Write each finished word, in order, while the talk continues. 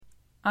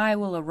I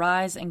will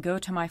arise and go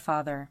to my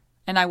father,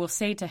 and I will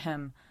say to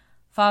him,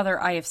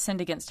 Father, I have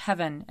sinned against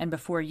heaven and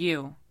before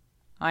you.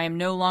 I am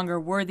no longer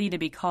worthy to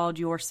be called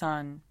your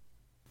son.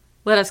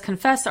 Let us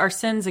confess our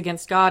sins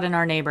against God and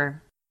our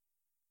neighbor.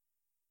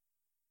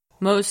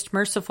 Most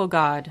merciful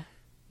God,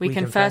 we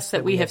confess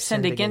that we have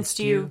sinned against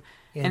you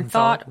in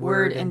thought,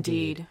 word, and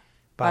deed,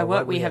 by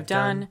what we have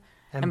done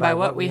and by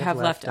what we have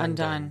left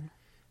undone.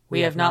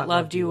 We have not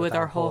loved you with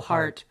our whole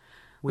heart.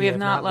 We have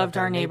not loved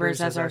our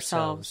neighbors as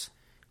ourselves.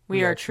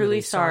 We are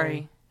truly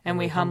sorry, and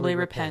we humbly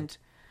repent.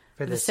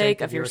 For the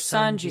sake of your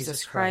Son,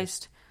 Jesus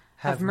Christ,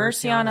 have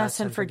mercy on us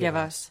and forgive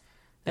us,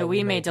 that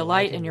we may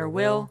delight in your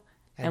will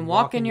and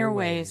walk in your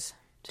ways,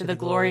 to the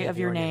glory of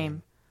your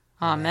name.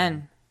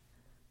 Amen.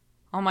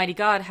 Almighty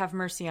God, have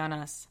mercy on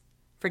us.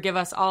 Forgive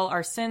us all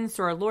our sins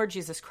through our Lord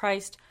Jesus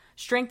Christ.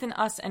 Strengthen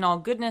us in all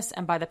goodness,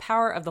 and by the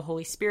power of the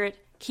Holy Spirit,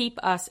 keep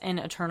us in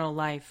eternal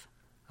life.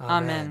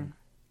 Amen.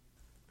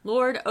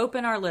 Lord,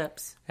 open our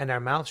lips, and our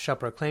mouth shall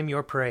proclaim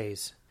your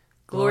praise.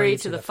 Glory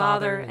to the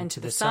Father, and to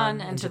the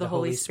Son, and to the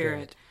Holy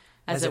Spirit,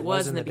 as it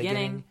was in the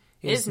beginning,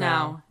 is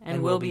now,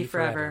 and will be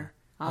forever.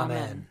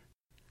 Amen.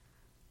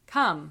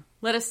 Come,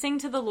 let us sing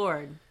to the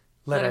Lord.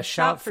 Let us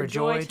shout for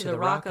joy to the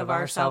rock of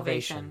our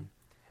salvation.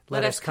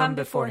 Let us come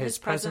before his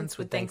presence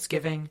with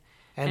thanksgiving,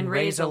 and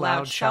raise a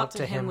loud shout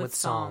to him with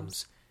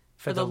psalms.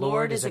 For the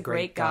Lord is a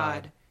great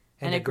God,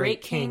 and a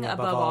great King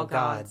above all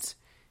gods.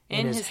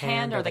 In his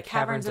hand are the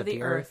caverns of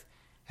the earth,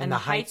 and the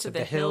heights of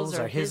the hills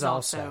are his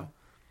also.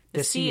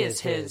 The sea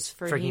is his,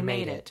 for he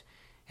made it,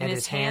 and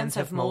his hands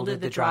have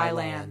molded the dry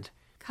land.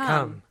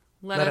 Come,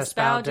 let us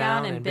bow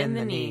down and bend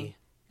the knee,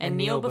 and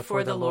kneel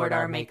before the Lord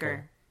our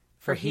Maker.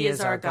 For he is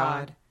our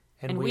God,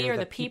 and we are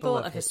the people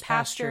of his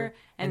pasture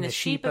and the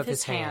sheep of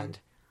his hand.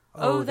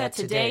 Oh, that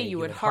today you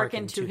would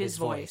hearken to his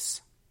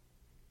voice.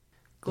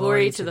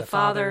 Glory to the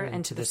Father,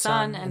 and to the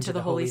Son, and to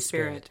the Holy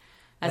Spirit,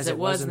 as it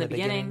was in the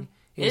beginning,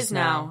 is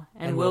now,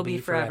 and will be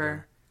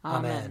forever.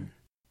 Amen.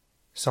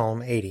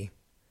 Psalm 80.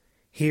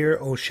 Hear,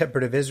 O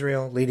shepherd of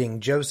Israel,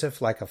 leading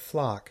Joseph like a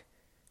flock.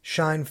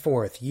 Shine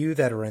forth, you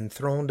that are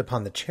enthroned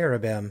upon the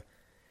cherubim.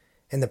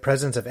 In the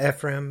presence of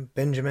Ephraim,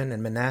 Benjamin,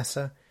 and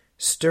Manasseh,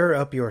 stir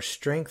up your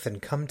strength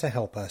and come to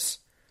help us.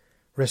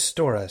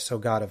 Restore us, O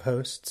God of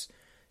hosts.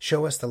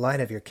 Show us the light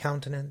of your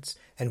countenance,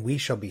 and we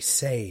shall be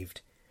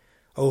saved.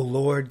 O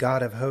Lord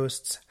God of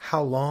hosts,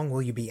 how long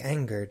will you be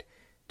angered,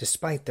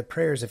 despite the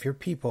prayers of your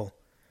people?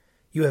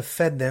 You have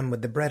fed them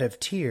with the bread of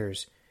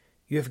tears.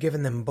 You have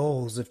given them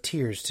bowls of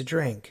tears to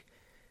drink.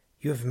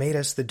 You have made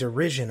us the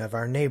derision of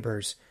our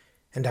neighbors,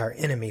 and our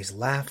enemies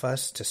laugh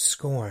us to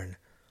scorn.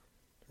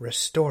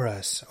 Restore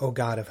us, O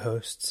God of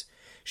hosts.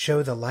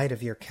 Show the light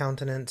of your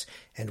countenance,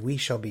 and we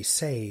shall be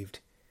saved.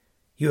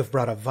 You have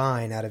brought a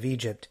vine out of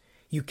Egypt.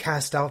 You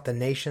cast out the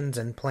nations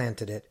and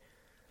planted it.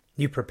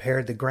 You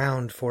prepared the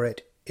ground for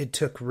it. It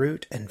took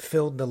root and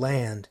filled the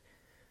land.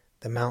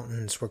 The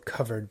mountains were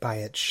covered by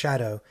its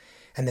shadow,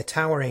 and the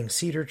towering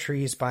cedar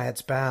trees by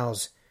its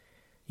boughs.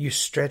 You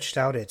stretched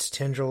out its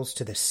tendrils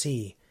to the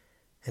sea,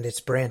 and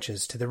its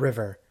branches to the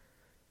river.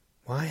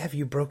 Why have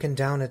you broken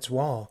down its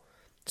wall,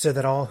 so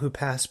that all who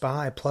pass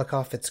by pluck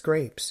off its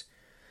grapes?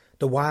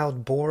 The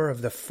wild boar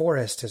of the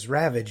forest has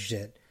ravaged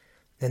it,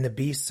 and the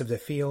beasts of the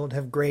field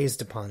have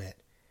grazed upon it.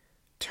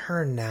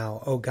 Turn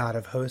now, O God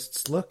of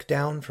hosts, look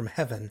down from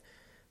heaven.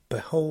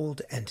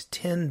 Behold and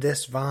tend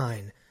this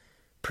vine.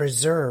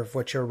 Preserve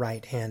what your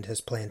right hand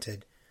has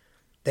planted.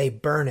 They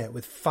burn it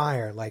with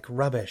fire like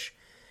rubbish.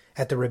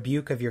 At the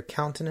rebuke of your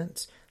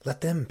countenance,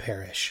 let them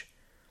perish.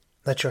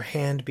 Let your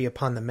hand be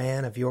upon the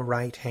man of your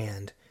right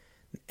hand,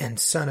 and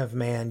Son of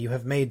Man you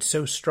have made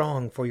so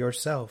strong for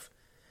yourself.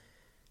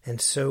 And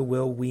so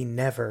will we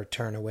never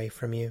turn away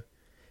from you.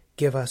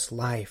 Give us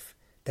life,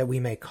 that we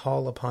may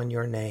call upon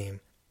your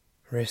name.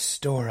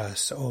 Restore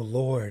us, O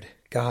Lord,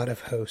 God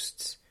of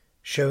hosts.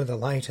 Show the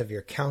light of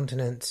your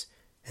countenance,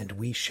 and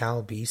we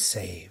shall be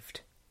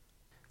saved.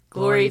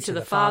 Glory to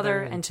the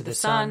Father, and to the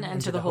Son,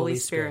 and to the Holy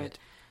Spirit,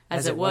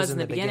 as it was in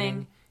the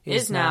beginning,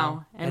 is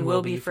now, and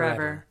will be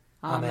forever.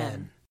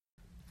 Amen.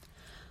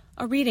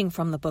 A reading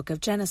from the book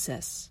of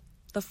Genesis,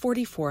 the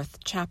 44th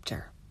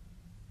chapter.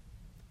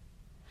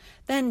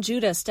 Then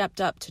Judah stepped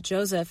up to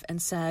Joseph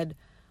and said,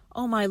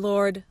 O my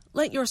lord,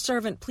 let your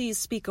servant please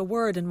speak a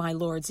word in my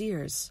lord's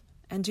ears,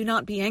 and do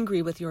not be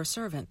angry with your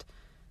servant,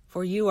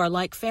 for you are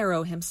like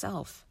Pharaoh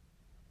himself.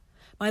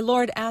 My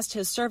lord asked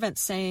his servant,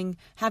 saying,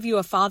 Have you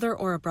a father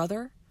or a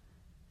brother?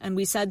 And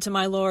we said to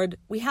my lord,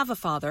 We have a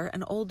father,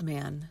 an old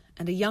man,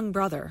 and a young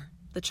brother,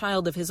 the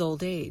child of his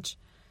old age.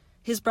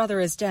 His brother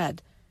is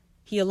dead.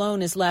 He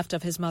alone is left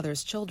of his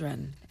mother's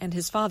children, and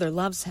his father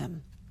loves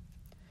him.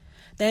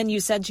 Then you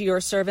said to your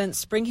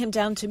servants, Bring him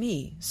down to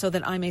me, so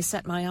that I may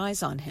set my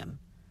eyes on him.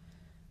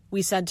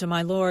 We said to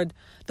my lord,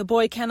 The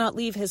boy cannot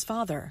leave his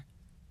father,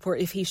 for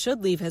if he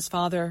should leave his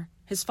father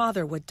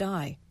would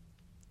die.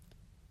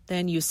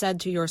 Then you said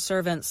to your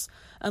servants,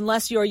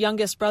 Unless your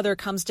youngest brother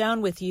comes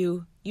down with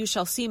you, you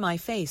shall see my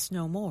face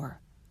no more.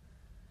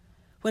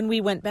 When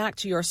we went back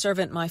to your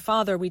servant my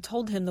father, we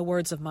told him the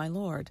words of my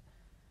lord.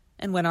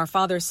 And when our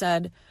father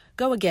said,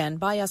 'Go again,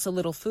 buy us a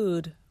little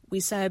food,' we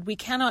said, 'We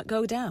cannot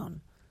go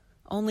down.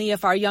 Only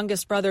if our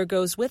youngest brother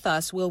goes with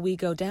us will we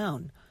go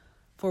down,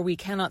 for we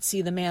cannot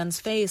see the man's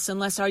face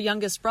unless our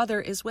youngest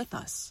brother is with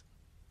us.'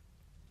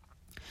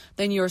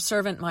 Then your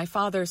servant my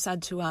father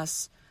said to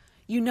us,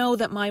 'You know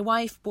that my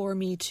wife bore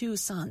me 2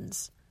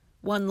 sons.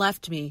 One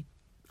left me,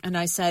 and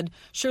I said,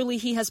 Surely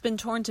he has been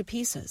torn to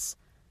pieces,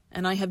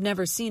 and I have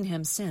never seen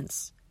him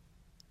since.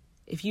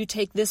 If you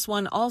take this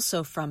one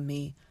also from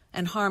me,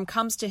 and harm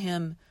comes to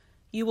him,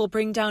 you will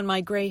bring down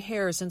my gray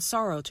hairs in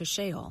sorrow to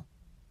Sheol.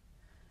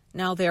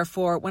 Now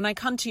therefore, when I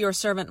come to your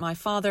servant my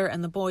father,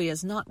 and the boy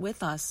is not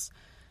with us,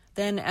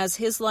 then as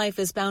his life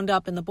is bound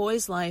up in the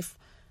boy's life,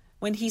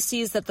 when he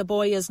sees that the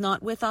boy is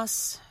not with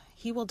us,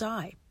 he will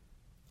die.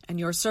 And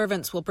your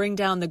servants will bring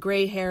down the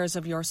gray hairs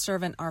of your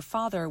servant our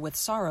father with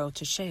sorrow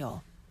to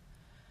Sheol.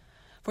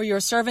 For your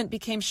servant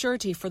became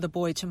surety for the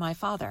boy to my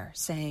father,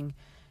 saying,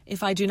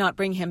 If I do not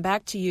bring him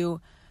back to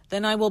you,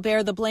 then I will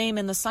bear the blame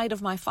in the sight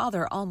of my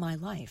father all my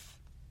life.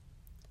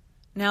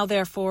 Now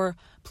therefore,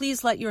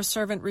 please let your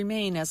servant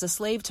remain as a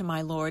slave to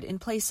my lord in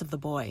place of the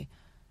boy,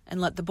 and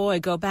let the boy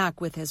go back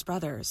with his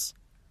brothers.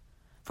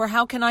 For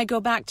how can I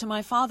go back to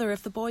my father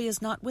if the boy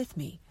is not with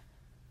me?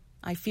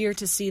 I fear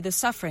to see the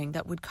suffering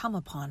that would come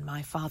upon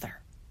my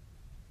father."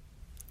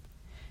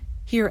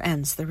 Here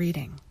ends the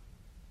reading.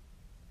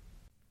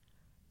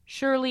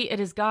 Surely it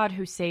is God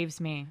who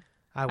saves me.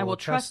 I will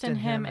trust in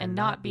him and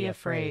not be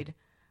afraid.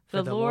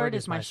 For the Lord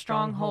is my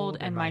stronghold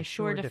and my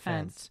sure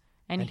defense,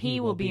 and he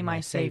will be my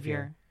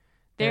Savior.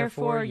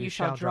 Therefore you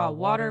shall draw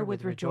water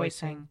with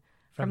rejoicing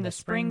from the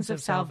springs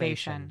of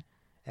salvation.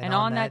 And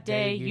on that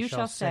day you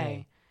shall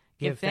say,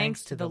 Give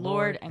thanks to the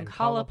Lord and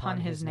call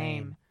upon his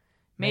name.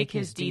 Make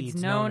his deeds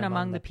known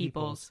among the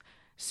peoples.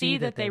 See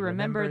that they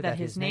remember that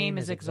his name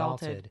is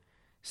exalted.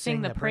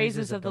 Sing the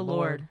praises of the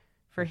Lord,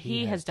 for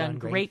he has done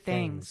great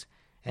things,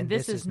 and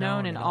this is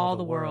known in all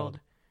the world.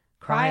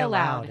 Cry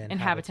aloud,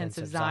 inhabitants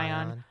of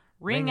Zion,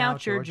 ring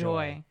out your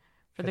joy,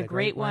 for the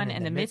great one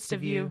in the midst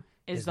of you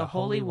is the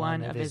Holy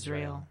One of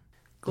Israel.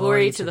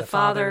 Glory to the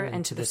Father,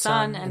 and to the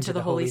Son, and to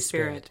the Holy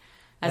Spirit,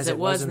 as it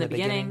was in the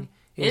beginning,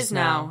 is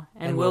now,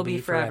 and will be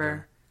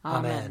forever.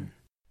 Amen.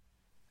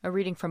 A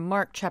reading from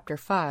Mark chapter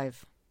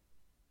 5.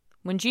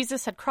 When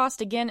Jesus had crossed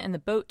again in the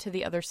boat to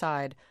the other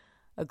side,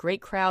 a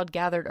great crowd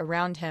gathered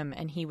around him,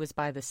 and he was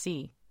by the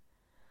sea.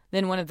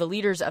 Then one of the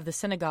leaders of the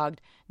synagogue,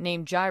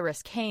 named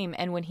Jairus, came,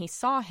 and when he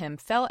saw him,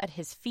 fell at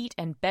his feet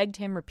and begged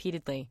him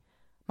repeatedly,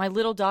 "My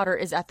little daughter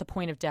is at the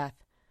point of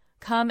death.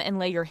 Come and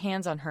lay your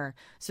hands on her,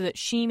 so that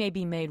she may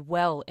be made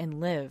well and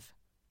live."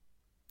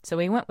 So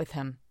he went with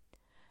him,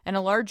 and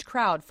a large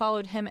crowd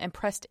followed him and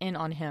pressed in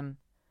on him.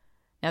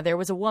 Now there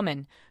was a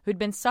woman who had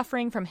been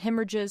suffering from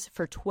hemorrhages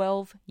for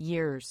 12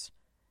 years.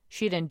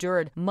 She had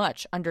endured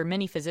much under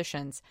many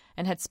physicians,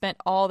 and had spent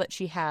all that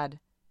she had,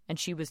 and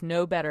she was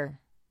no better,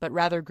 but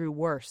rather grew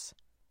worse.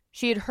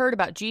 She had heard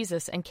about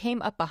Jesus and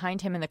came up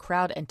behind him in the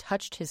crowd and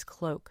touched his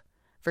cloak.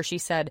 For she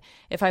said,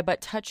 "If I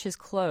but touch his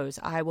clothes,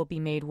 I will be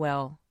made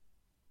well."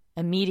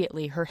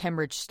 Immediately her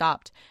hemorrhage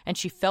stopped, and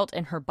she felt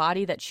in her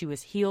body that she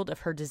was healed of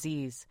her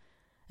disease.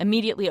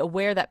 Immediately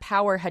aware that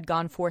power had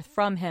gone forth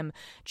from him,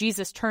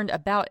 Jesus turned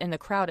about in the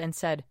crowd and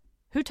said,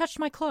 "Who touched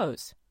my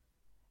clothes?"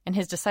 And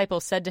his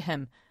disciples said to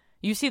him,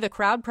 "You see the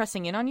crowd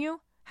pressing in on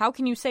you? How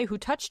can you say, 'Who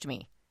touched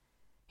me?'"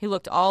 He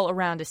looked all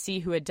around to see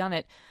who had done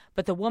it,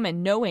 but the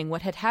woman, knowing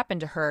what had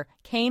happened to her,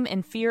 came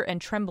in fear and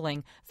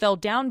trembling, fell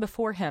down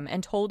before him,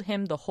 and told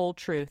him the whole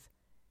truth.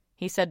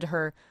 He said to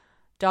her,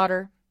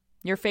 "Daughter,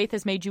 your faith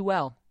has made you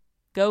well.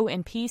 Go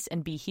in peace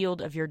and be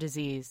healed of your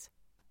disease."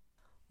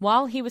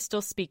 While he was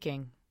still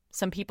speaking,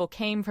 some people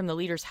came from the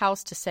leader's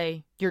house to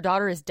say, "Your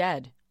daughter is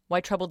dead.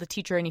 Why trouble the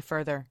teacher any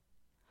further?"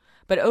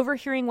 But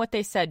overhearing what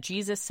they said,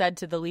 Jesus said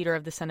to the leader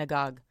of the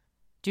synagogue,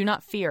 "Do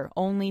not fear,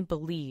 only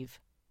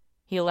believe."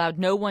 He allowed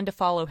no one to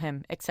follow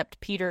him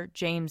except Peter,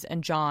 James,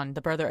 and John,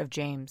 the brother of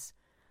James.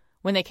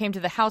 When they came to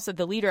the house of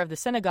the leader of the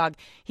synagogue,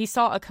 he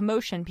saw a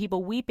commotion,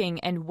 people weeping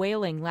and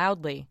wailing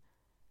loudly.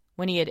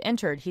 When he had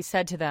entered, he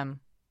said to them,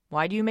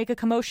 "Why do you make a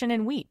commotion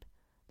and weep?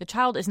 The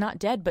child is not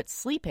dead, but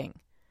sleeping."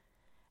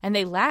 And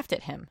they laughed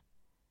at him.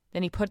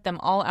 Then he put them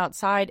all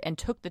outside and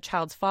took the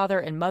child's father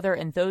and mother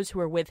and those who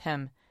were with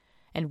him,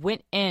 and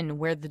went in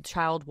where the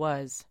child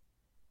was.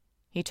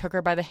 He took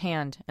her by the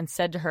hand and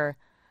said to her,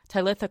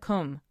 "Talitha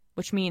cum,"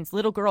 which means,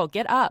 "Little girl,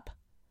 get up."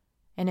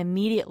 And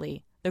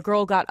immediately the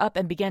girl got up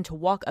and began to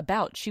walk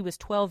about. She was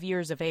 12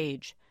 years of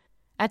age.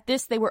 At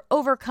this they were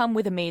overcome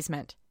with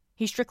amazement.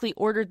 He strictly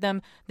ordered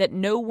them that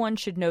no one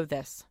should know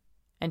this,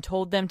 and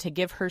told them to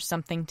give her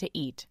something to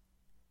eat.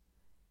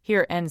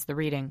 Here ends the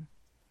reading.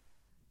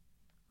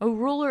 O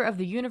ruler of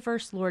the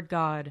universe, Lord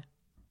God,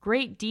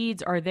 great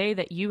deeds are they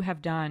that you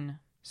have done,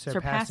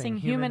 surpassing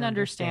human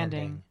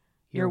understanding.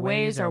 Your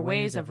ways are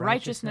ways of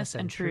righteousness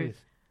and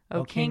truth,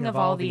 O King of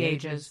all the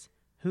ages.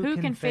 Who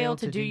can fail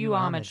to do you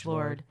homage,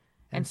 Lord,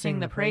 and sing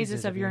the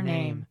praises of your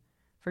name?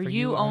 For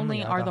you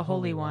only are the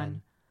Holy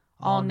One.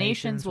 All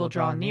nations will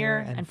draw near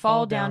and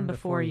fall down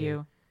before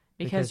you,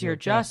 because your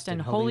just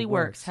and holy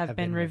works have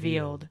been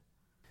revealed.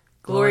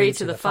 Glory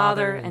to the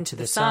Father, and to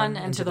the Son,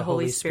 and to the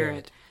Holy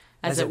Spirit,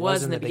 as it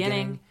was in the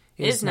beginning,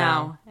 is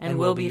now, and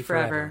will be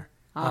forever.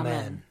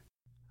 Amen.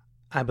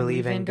 I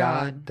believe in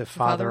God, the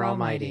Father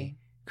Almighty,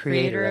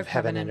 creator of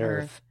heaven and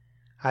earth.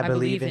 I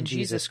believe in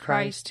Jesus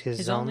Christ,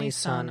 his only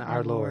Son,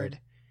 our Lord.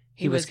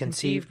 He was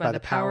conceived by the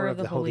power of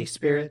the Holy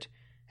Spirit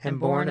and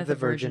born of the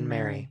Virgin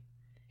Mary.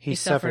 He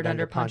suffered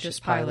under Pontius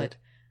Pilate,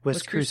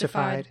 was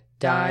crucified,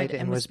 died,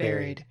 and was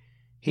buried.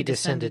 He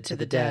descended to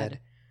the dead.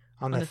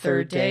 On the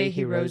third day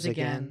he rose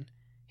again.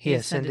 He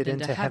ascended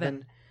into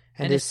heaven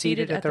and is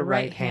seated at the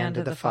right hand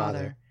of the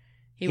Father.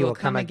 He will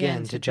come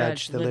again to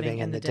judge the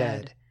living and the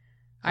dead.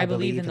 I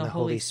believe in the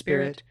Holy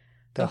Spirit,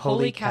 the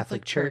Holy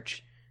Catholic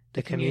Church,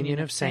 the communion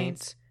of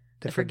saints,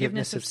 the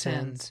forgiveness of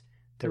sins,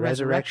 the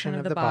resurrection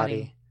of the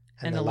body,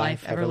 and the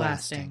life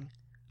everlasting.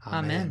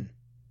 Amen.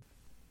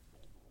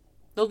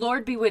 The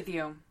Lord be with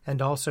you.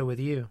 And also with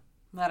you.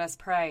 Let us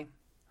pray.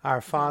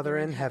 Our Father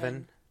in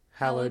heaven,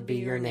 hallowed be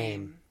your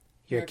name.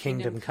 Your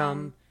kingdom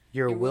come,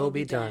 your will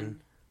be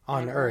done,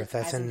 on earth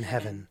as in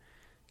heaven.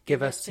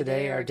 Give us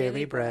today our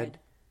daily bread.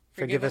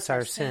 Forgive us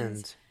our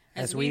sins,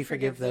 as we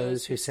forgive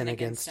those who sin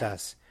against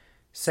us.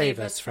 Save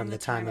us from the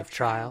time of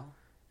trial,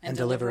 and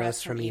deliver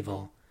us from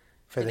evil.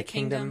 For the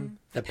kingdom,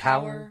 the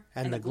power,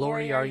 and the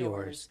glory are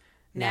yours,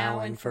 now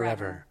and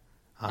forever.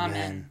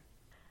 Amen.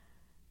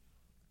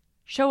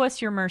 Show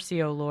us your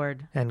mercy, O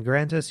Lord. And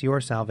grant us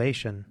your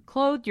salvation.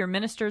 Clothe your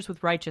ministers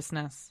with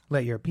righteousness.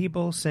 Let your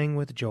people sing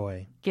with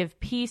joy. Give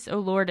peace, O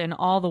Lord, in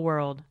all the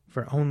world.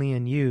 For only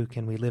in you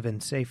can we live in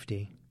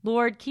safety.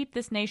 Lord, keep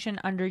this nation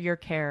under your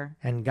care.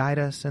 And guide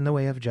us in the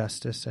way of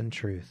justice and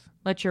truth.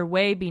 Let your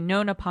way be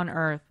known upon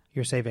earth.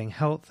 Your saving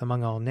health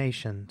among all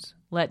nations.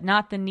 Let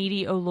not the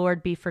needy, O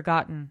Lord, be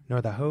forgotten.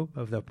 Nor the hope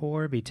of the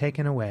poor be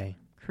taken away.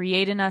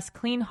 Create in us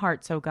clean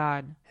hearts, O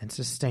God. And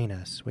sustain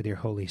us with your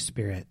Holy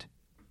Spirit.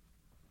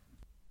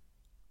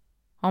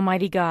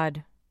 Almighty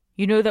God,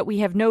 you know that we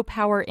have no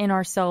power in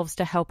ourselves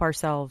to help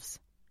ourselves.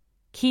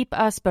 Keep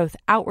us both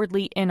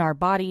outwardly in our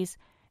bodies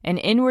and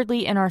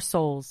inwardly in our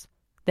souls,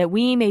 that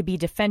we may be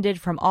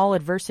defended from all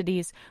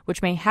adversities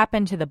which may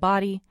happen to the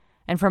body,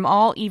 and from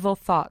all evil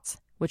thoughts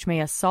which may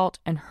assault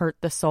and hurt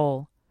the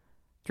soul.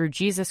 Through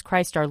Jesus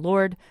Christ our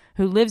Lord,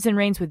 who lives and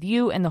reigns with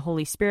you and the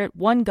Holy Spirit,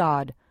 one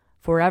God,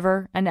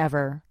 forever and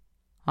ever.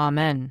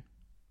 Amen.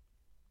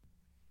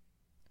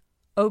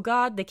 O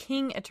God, the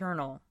King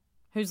eternal,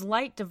 whose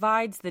light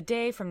divides the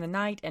day from the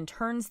night and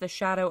turns the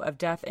shadow of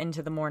death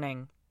into the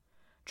morning,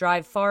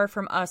 drive far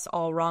from us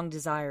all wrong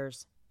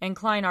desires,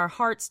 incline our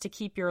hearts to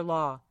keep your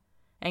law,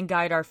 and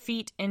guide our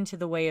feet into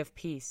the way of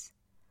peace,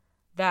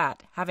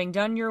 that, having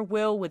done your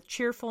will with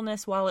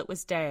cheerfulness while it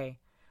was day,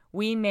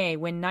 we may,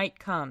 when night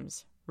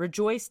comes,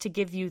 rejoice to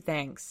give you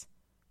thanks.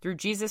 Through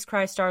Jesus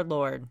Christ our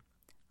Lord.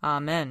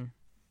 Amen.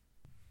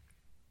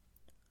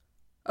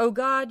 O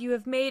God, you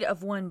have made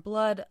of one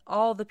blood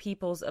all the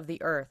peoples of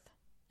the earth,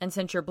 and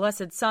sent your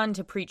blessed Son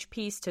to preach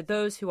peace to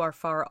those who are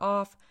far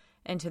off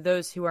and to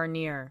those who are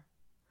near.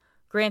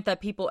 Grant that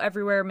people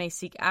everywhere may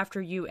seek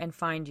after you and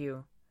find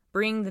you.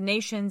 Bring the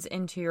nations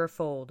into your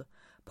fold.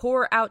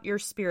 Pour out your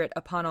Spirit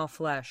upon all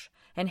flesh,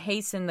 and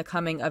hasten the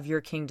coming of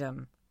your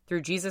kingdom.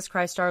 Through Jesus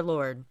Christ our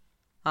Lord.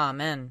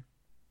 Amen.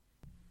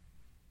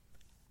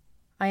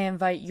 I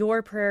invite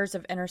your prayers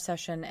of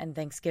intercession and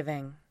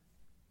thanksgiving.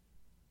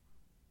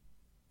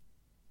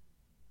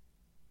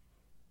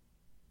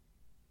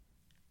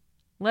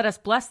 Let us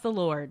bless the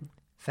Lord.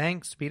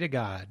 Thanks be to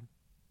God.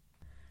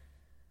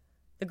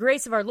 The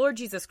grace of our Lord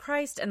Jesus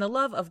Christ, and the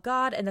love of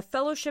God, and the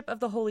fellowship of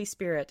the Holy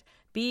Spirit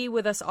be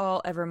with us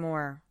all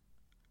evermore.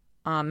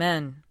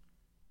 Amen.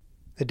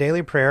 The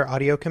Daily Prayer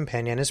audio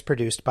companion is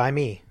produced by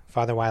me,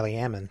 Father Wiley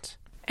Ammons.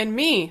 And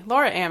me,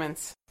 Laura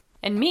Ammons.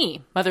 And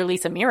me, Mother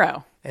Lisa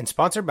Miro. And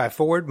sponsored by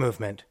Forward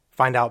Movement.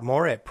 Find out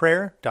more at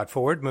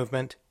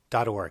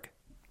prayer.forwardmovement.org.